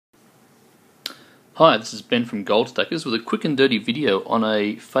Hi, this is Ben from Gold Stackers with a quick and dirty video on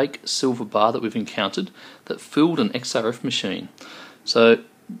a fake silver bar that we've encountered that fooled an XRF machine. So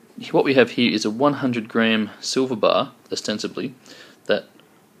what we have here is a 100 gram silver bar, ostensibly, that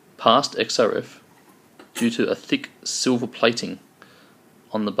passed XRF due to a thick silver plating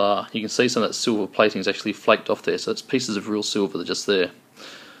on the bar. You can see some of that silver plating is actually flaked off there, so it's pieces of real silver that are just there.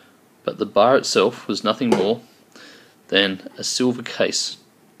 But the bar itself was nothing more than a silver case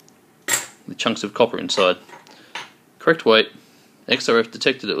with chunks of copper inside. Correct weight, XRF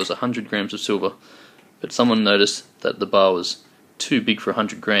detected it was 100 grams of silver, but someone noticed that the bar was too big for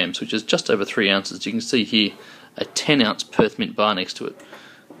 100 grams, which is just over 3 ounces. You can see here a 10 ounce Perth Mint bar next to it.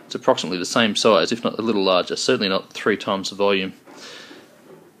 It's approximately the same size, if not a little larger, certainly not 3 times the volume.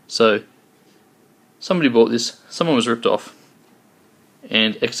 So somebody bought this, someone was ripped off,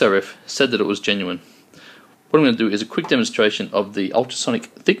 and XRF said that it was genuine. What I'm going to do is a quick demonstration of the ultrasonic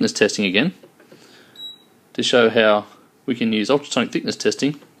thickness testing again, to show how we can use ultrasonic thickness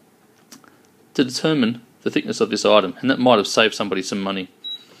testing to determine the thickness of this item, and that might have saved somebody some money.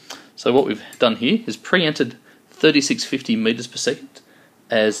 So what we've done here is pre-entered 3650 meters per second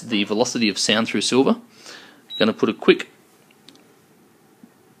as the velocity of sound through silver. I'm going to put a quick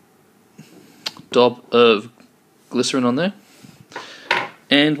dab of glycerin on there,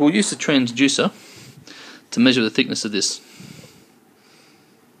 and we'll use the transducer to measure the thickness of this.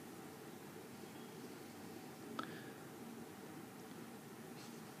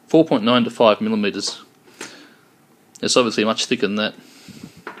 .9 to 5 millimeters. It's obviously much thicker than that.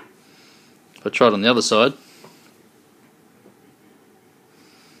 If I try it on the other side,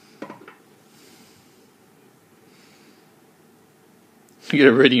 you get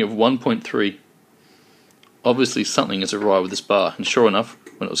a reading of 1.3. Obviously something is awry with this bar, and sure enough,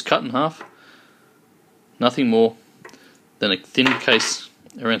 when it was cut in half, nothing more than a thin case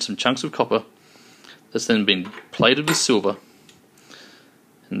around some chunks of copper that's then been plated with silver,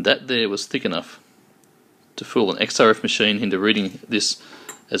 and that there was thick enough to fool an XRF machine into reading this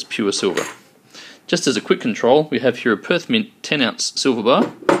as pure silver. Just as a quick control, we have here a Perth Mint 10 ounce silver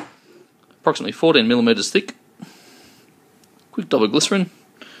bar, approximately 14 millimeters thick. Quick dab of glycerin,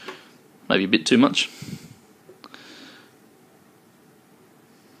 maybe a bit too much.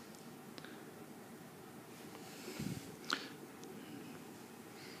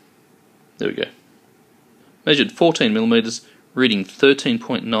 There we go. Measured 14 millimeters, reading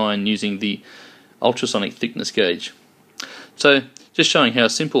 13.9 using the ultrasonic thickness gauge. So, just showing how a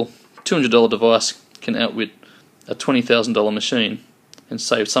simple $200 device can outwit a $20,000 machine and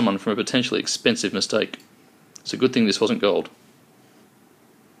save someone from a potentially expensive mistake. It's a good thing this wasn't gold.